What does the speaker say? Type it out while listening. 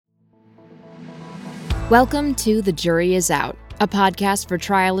Welcome to The Jury Is Out, a podcast for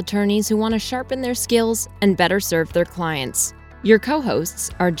trial attorneys who want to sharpen their skills and better serve their clients. Your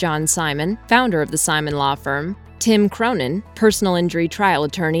co-hosts are John Simon, founder of the Simon Law Firm, Tim Cronin, personal injury trial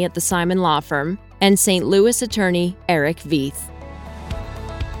attorney at the Simon Law Firm, and St. Louis attorney Eric Veith.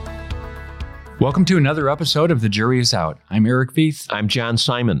 Welcome to another episode of The Jury Is Out. I'm Eric Veith. I'm John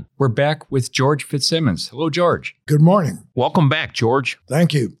Simon. We're back with George Fitzsimmons. Hello, George. Good morning. Welcome back, George.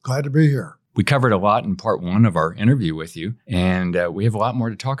 Thank you. Glad to be here. We covered a lot in part one of our interview with you, and we have a lot more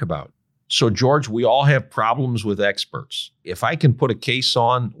to talk about. So, George, we all have problems with experts. If I can put a case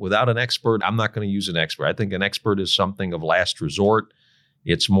on without an expert, I'm not going to use an expert. I think an expert is something of last resort.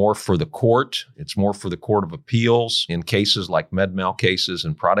 It's more for the court. It's more for the Court of Appeals in cases like med mal cases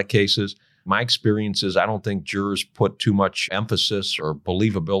and product cases. My experience is I don't think jurors put too much emphasis or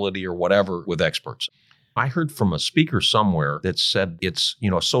believability or whatever with experts. I heard from a speaker somewhere that said it's,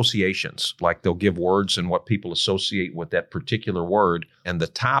 associations, like they'll give words and what people associate with that particular word. And the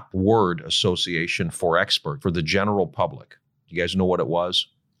top word association for expert for the general public, you guys know what it was?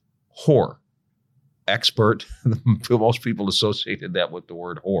 Whore. Expert. Most people associated that with the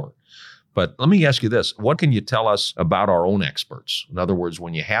word whore. But let me ask you this. What can you tell us about our own experts? In other words,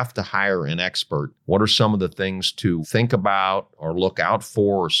 when you have to hire an expert, what are some of the things to think about or look out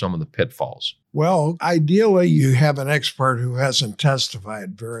for or some of the pitfalls? Well, ideally, you have an expert who hasn't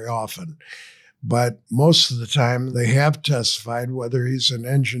testified very often. But most of the time, they have testified, whether he's an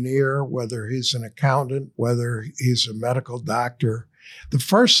engineer, whether he's an accountant, whether he's a medical doctor. The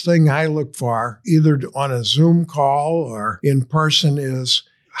first thing I look for, either on a Zoom call or in person, is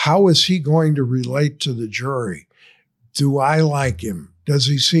how is he going to relate to the jury? Do I like him? Does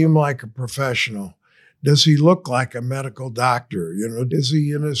he seem like a professional? Does he look like a medical doctor? Is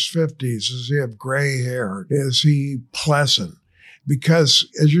he in his 50s? Does he have gray hair? Is he pleasant? Because,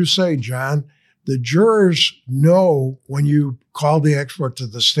 as you say, John, the jurors know when you call the expert to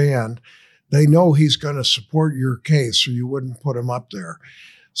the stand, they know he's going to support your case or you wouldn't put him up there.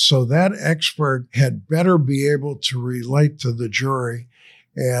 So that expert had better be able to relate to the jury.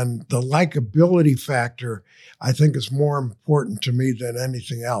 And the likability factor, I think, is more important to me than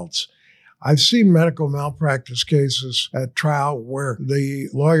anything else. I've seen medical malpractice cases at trial where the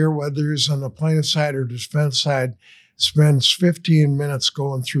lawyer, whether he's on the plaintiff side or defense side, spends 15 minutes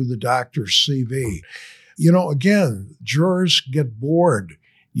going through the doctor's CV. Again, jurors get bored.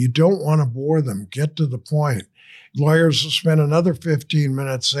 You don't want to bore them. Get to the point. Lawyers will spend another 15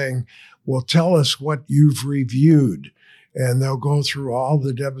 minutes saying, well, tell us what you've reviewed. And they'll go through all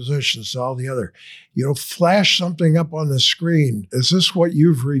the depositions, all the other, flash something up on the screen. Is this what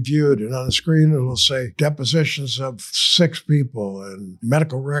you've reviewed? And on the screen, it'll say depositions of 6 people and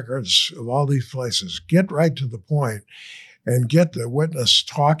medical records of all these places. Get right to the point and get the witness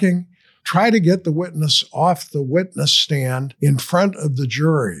talking. Try to get the witness off the witness stand in front of the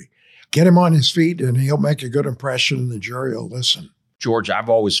jury. Get him on his feet and he'll make a good impression and the jury will listen. George, I've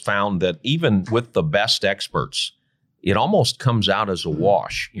always found that even with the best experts, it almost comes out as a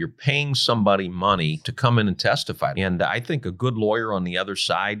wash. You're paying somebody money to come in and testify. And I think a good lawyer on the other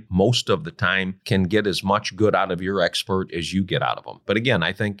side, most of the time, can get as much good out of your expert as you get out of them. But again,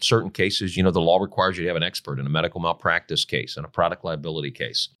 I think certain cases, the law requires you to have an expert in a medical malpractice case, in a product liability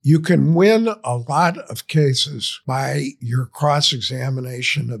case. You can win a lot of cases by your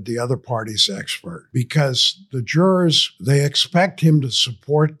cross-examination of the other party's expert because the jurors, they expect him to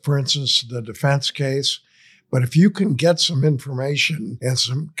support, for instance, the defense case. But if you can get some information and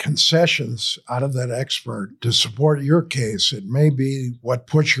some concessions out of that expert to support your case, it may be what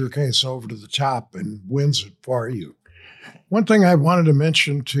puts your case over to the top and wins it for you. One thing I wanted to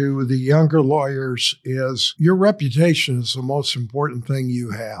mention to the younger lawyers is your reputation is the most important thing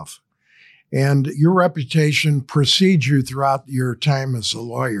you have. And your reputation precedes you throughout your time as a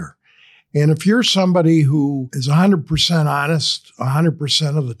lawyer. And if you're somebody who is 100% honest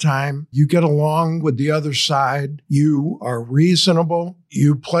 100% of the time, you get along with the other side, you are reasonable,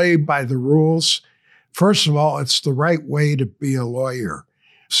 you play by the rules. First of all, it's the right way to be a lawyer.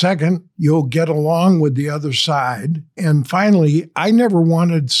 Second, you'll get along with the other side. And finally, I never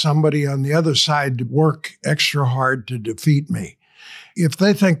wanted somebody on the other side to work extra hard to defeat me. If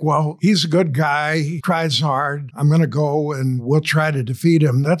they think, well, he's a good guy, he tries hard, I'm going to go and we'll try to defeat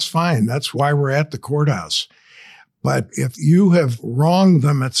him, that's fine. That's why we're at the courthouse. But if you have wronged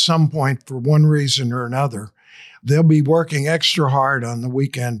them at some point for one reason or another, they'll be working extra hard on the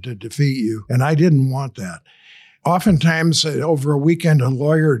weekend to defeat you. And I didn't want that. Oftentimes, over a weekend, a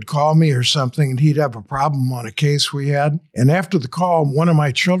lawyer would call me or something, and he'd have a problem on a case we had. And after the call, one of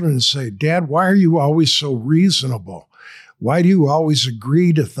my children would say, Dad, why are you always so reasonable? Why do you always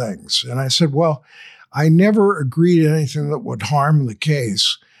agree to things? And I said, well, I never agree to anything that would harm the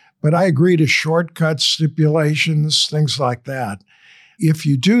case, but I agree to shortcuts, stipulations, things like that. If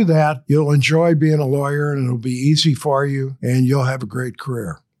you do that, you'll enjoy being a lawyer and it'll be easy for you and you'll have a great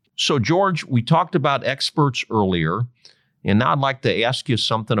career. So, George, we talked about experts earlier, and now I'd like to ask you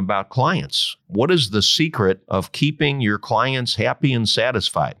something about clients. What is the secret of keeping your clients happy and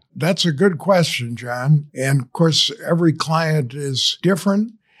satisfied? That's a good question, John. And of course, every client is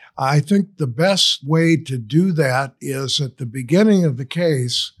different. I think the best way to do that is at the beginning of the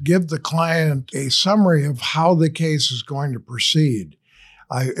case, give the client a summary of how the case is going to proceed.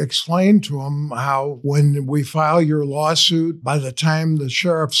 I explained to them how when we file your lawsuit, by the time the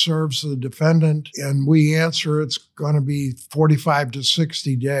sheriff serves the defendant and we answer, it's going to be 45 to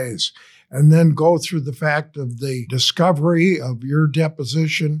 60 days. And then go through the fact of the discovery of your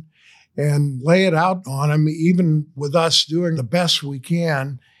deposition and lay it out on them. Even with us doing the best we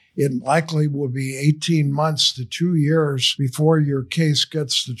can, it likely will be 18 months to 2 years before your case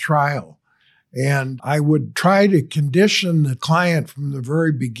gets to trial. And I would try to condition the client from the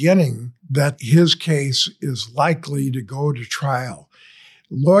very beginning that his case is likely to go to trial.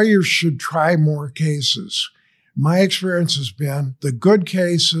 Lawyers should try more cases. My experience has been the good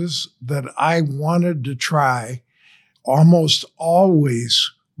cases that I wanted to try, almost always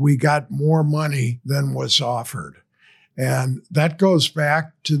we got more money than was offered. And that goes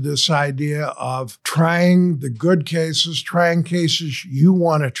back to this idea of trying the good cases, trying cases you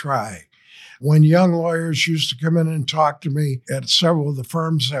want to try. When young lawyers used to come in and talk to me at several of the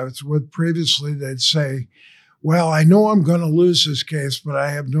firms I was with previously, they'd say, well, I know I'm going to lose this case, but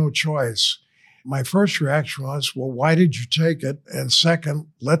I have no choice. My first reaction was, well, why did you take it? And second,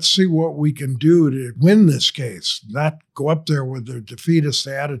 let's see what we can do to win this case, not go up there with a defeatist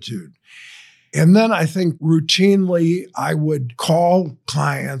attitude. And then I think routinely I would call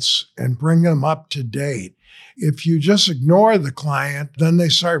clients and bring them up to date. If you just ignore the client, then they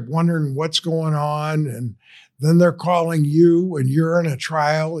start wondering what's going on, and then they're calling you and you're in a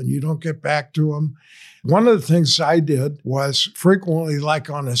trial and you don't get back to them. One of the things I did was frequently, like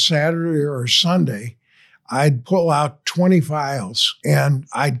on a Saturday or a Sunday, I'd pull out 20 files and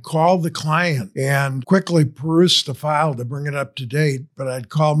I'd call the client and quickly peruse the file to bring it up to date. But I'd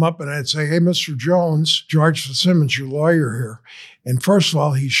call him up and I'd say, hey, Mr. Jones, George Fitzsimmons, your lawyer here. And first of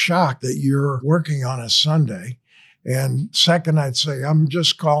all, he's shocked that you're working on a Sunday. And second, I'd say, I'm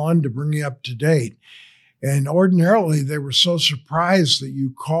just calling to bring you up to date. And ordinarily, they were so surprised that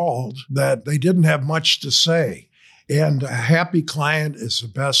you called that they didn't have much to say. And a happy client is the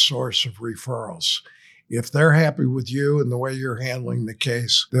best source of referrals. If they're happy with you and the way you're handling the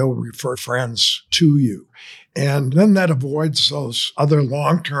case, they'll refer friends to you. And then that avoids those other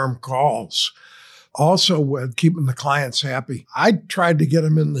long-term calls. Also, with keeping the clients happy, I tried to get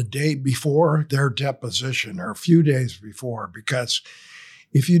them in the day before their deposition or a few days before, because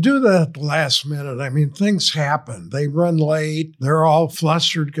if you do that at the last minute, I mean, things happen. They run late. They're all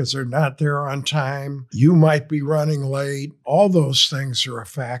flustered because they're not there on time. You might be running late. All those things are a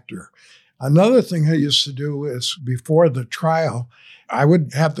factor. Another thing I used to do is before the trial, I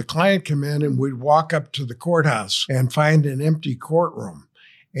would have the client come in and we'd walk up to the courthouse and find an empty courtroom.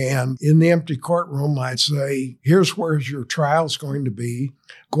 And in the empty courtroom, I'd say, here's where your trial's going to be.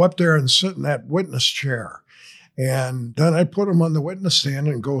 Go up there and sit in that witness chair. And then I'd put them on the witness stand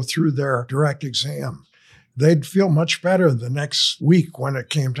and go through their direct exam. They'd feel much better the next week when it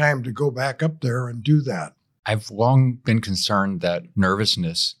came time to go back up there and do that. I've long been concerned that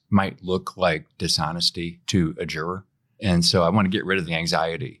nervousness might look like dishonesty to a juror. And so I want to get rid of the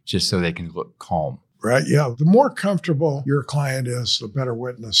anxiety just so they can look calm. Right, yeah. The more comfortable your client is, the better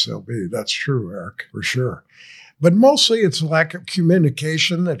witness they'll be. That's true, Eric, for sure. But mostly it's lack of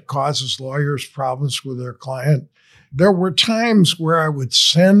communication that causes lawyers problems with their client. There were times where I would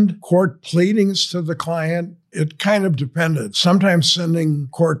send court pleadings to the client. It kind of depended. Sometimes sending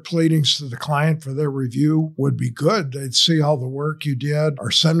court pleadings to the client for their review would be good. They'd see all the work you did,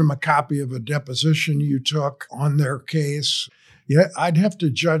 or send them a copy of a deposition you took on their case. Yeah, I'd have to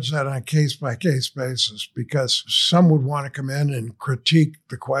judge that on a case-by-case basis, because some would want to come in and critique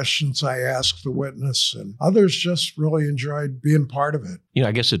the questions I asked the witness, and others just really enjoyed being part of it. You know,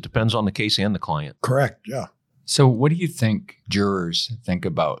 I guess it depends on the case and the client. Correct, yeah. So what do you think jurors think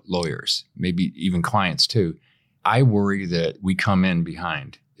about lawyers, maybe even clients too? I worry that we come in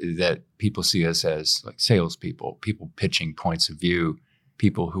behind, that people see us as like salespeople, people pitching points of view,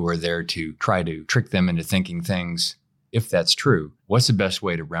 people who are there to try to trick them into thinking things. If that's true, what's the best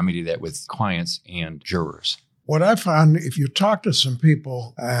way to remedy that with clients and jurors? What I found, if you talk to some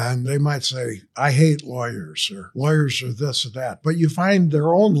people and they might say, I hate lawyers, or lawyers are this or that, but you find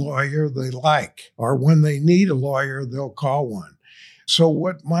their own lawyer they like, or when they need a lawyer, they'll call one. So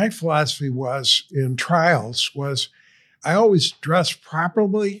what my philosophy was in trials was I always dress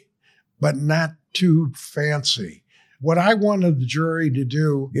properly, but not too fancy. What I wanted the jury to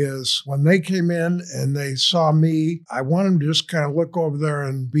do is when they came in and they saw me, I want them to just kind of look over there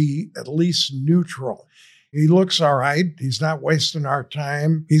and be at least neutral. He looks all right. He's not wasting our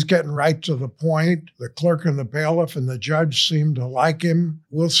time. He's getting right to the point. The clerk and the bailiff and the judge seem to like him.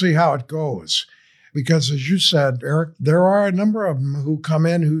 We'll see how it goes. Because as you said, Eric, there are a number of them who come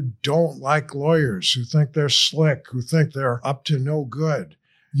in who don't like lawyers, who think they're slick, who think they're up to no good.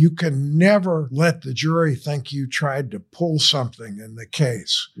 You can never let the jury think you tried to pull something in the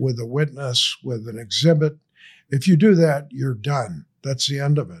case with a witness, with an exhibit. If you do that, you're done. That's the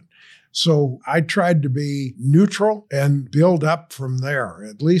end of it. So I tried to be neutral and build up from there.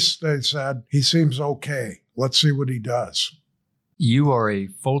 At least they said, he seems okay. Let's see what he does. You are a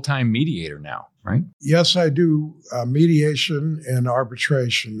full-time mediator now, right? Yes, I do mediation and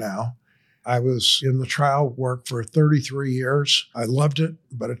arbitration now. I was in the trial work for 33 years. I loved it,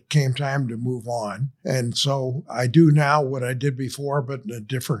 but it came time to move on. And so I do now what I did before, but in a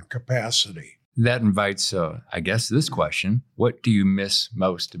different capacity. That invites, I guess, this question. What do you miss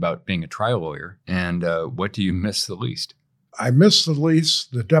most about being a trial lawyer, and what do you miss the least? I miss the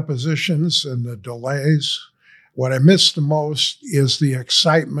least the depositions and the delays. What I miss the most is the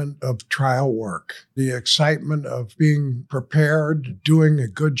excitement of trial work, the excitement of being prepared, doing a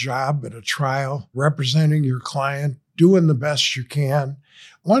good job at a trial, representing your client, doing the best you can.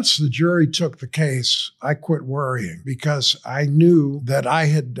 Once the jury took the case, I quit worrying because I knew that I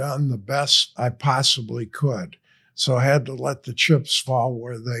had done the best I possibly could. So I had to let the chips fall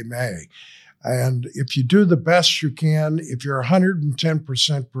where they may. And if you do the best you can, if you're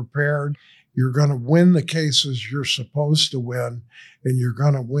 110% prepared, you're going to win the cases you're supposed to win, and you're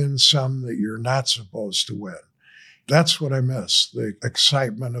going to win some that you're not supposed to win. That's what I miss, the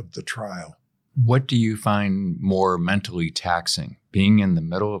excitement of the trial. What do you find more mentally taxing, being in the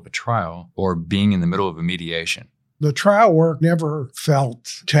middle of a trial or being in the middle of a mediation? The trial work never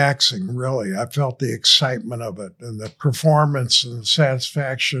felt taxing, really. I felt the excitement of it and the performance and the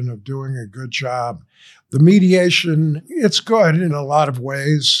satisfaction of doing a good job. The mediation, it's good in a lot of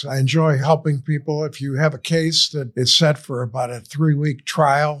ways. I enjoy helping people. If you have a case that is set for about a 3-week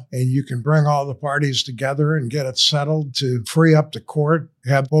trial and you can bring all the parties together and get it settled to free up the court,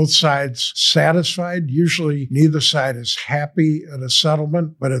 have both sides satisfied. Usually neither side is happy at a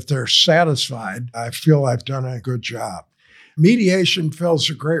settlement, but if they're satisfied, I feel I've done a good job. Mediation fills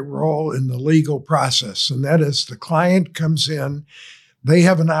a great role in the legal process, and that is the client comes in. They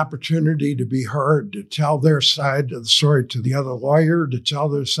have an opportunity to be heard, to tell their side of the story to the other lawyer, to tell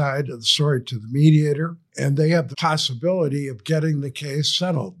their side of the story to the mediator, and they have the possibility of getting the case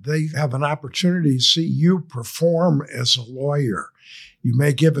settled. They have an opportunity to see you perform as a lawyer. You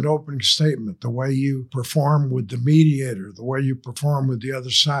may give an opening statement, the way you perform with the mediator, the way you perform with the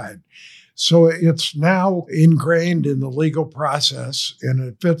other side. So it's now ingrained in the legal process, and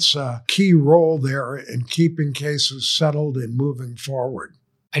it fits a key role there in keeping cases settled and moving forward.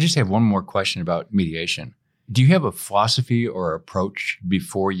 I just have one more question about mediation. Do you have a philosophy or approach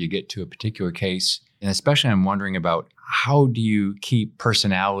before you get to a particular case? And especially I'm wondering about how do you keep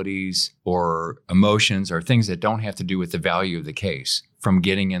personalities or emotions or things that don't have to do with the value of the case from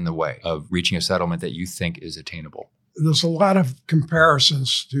getting in the way of reaching a settlement that you think is attainable? There's a lot of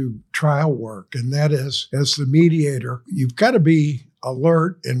comparisons to trial work, and that is, as the mediator, you've got to be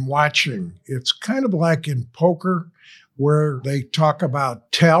alert and watching. It's kind of like in poker where they talk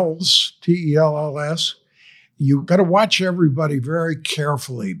about tells, T-E-L-L-S. You've got to watch everybody very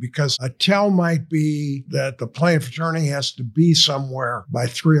carefully because a tell might be that the plaintiff attorney has to be somewhere by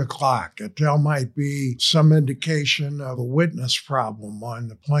 3 o'clock. A tell might be some indication of a witness problem on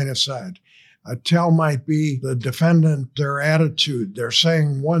the plaintiff's side. A tell might be the defendant, their attitude. They're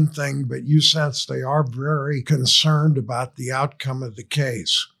saying one thing, but you sense they are very concerned about the outcome of the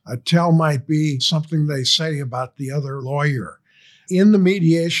case. A tell might be something they say about the other lawyer. In the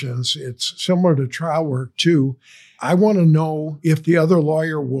mediations, it's similar to trial work too. I want to know if the other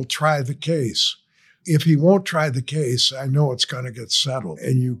lawyer will try the case. If he won't try the case, I know it's going to get settled,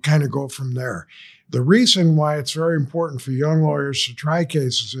 and you kind of go from there. The reason why it's very important for young lawyers to try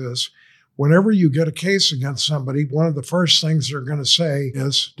cases is whenever you get a case against somebody, one of the first things they're going to say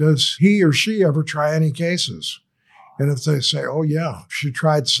is, does he or she ever try any cases? And if they say, oh, yeah, she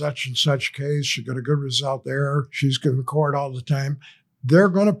tried such and such case, she got a good result there, she's in court all the time, they're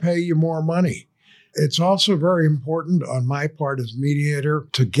going to pay you more money. It's also very important on my part as mediator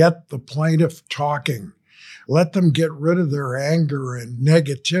to get the plaintiff talking. Let them get rid of their anger and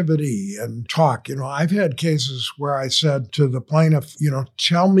negativity and talk. I've had cases where I said to the plaintiff,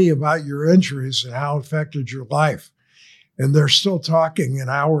 tell me about your injuries and how it affected your life. And they're still talking an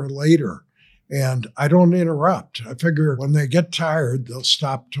hour later. And I don't interrupt. I figure when they get tired, they'll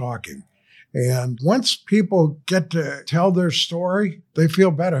stop talking. And once people get to tell their story, they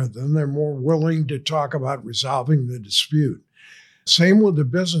feel better. Then they're more willing to talk about resolving the dispute. Same with the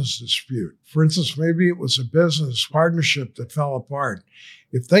business dispute. For instance, maybe it was a business partnership that fell apart.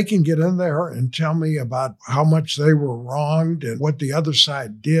 If they can get in there and tell me about how much they were wronged and what the other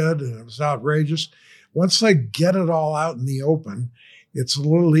side did, and it was outrageous, once they get it all out in the open, it's a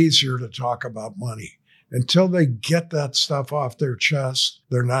little easier to talk about money. Until they get that stuff off their chest,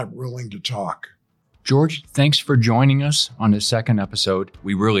 they're not willing to talk. George, thanks for joining us on the second episode.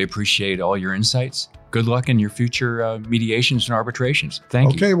 We really appreciate all your insights. Good luck in your future mediations and arbitrations.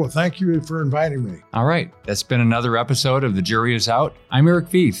 Thank you. Okay, well, thank you for inviting me. All right, that's been another episode of The Jury is Out. I'm Eric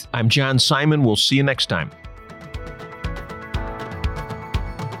Feith. I'm John Simon. We'll see you next time.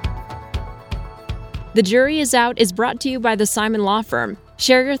 The Jury is Out is brought to you by the Simon Law Firm.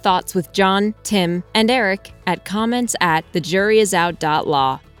 Share your thoughts with John, Tim, and Eric at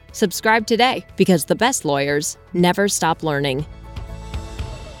comments@thejuryisout.law. Subscribe today because the best lawyers never stop learning.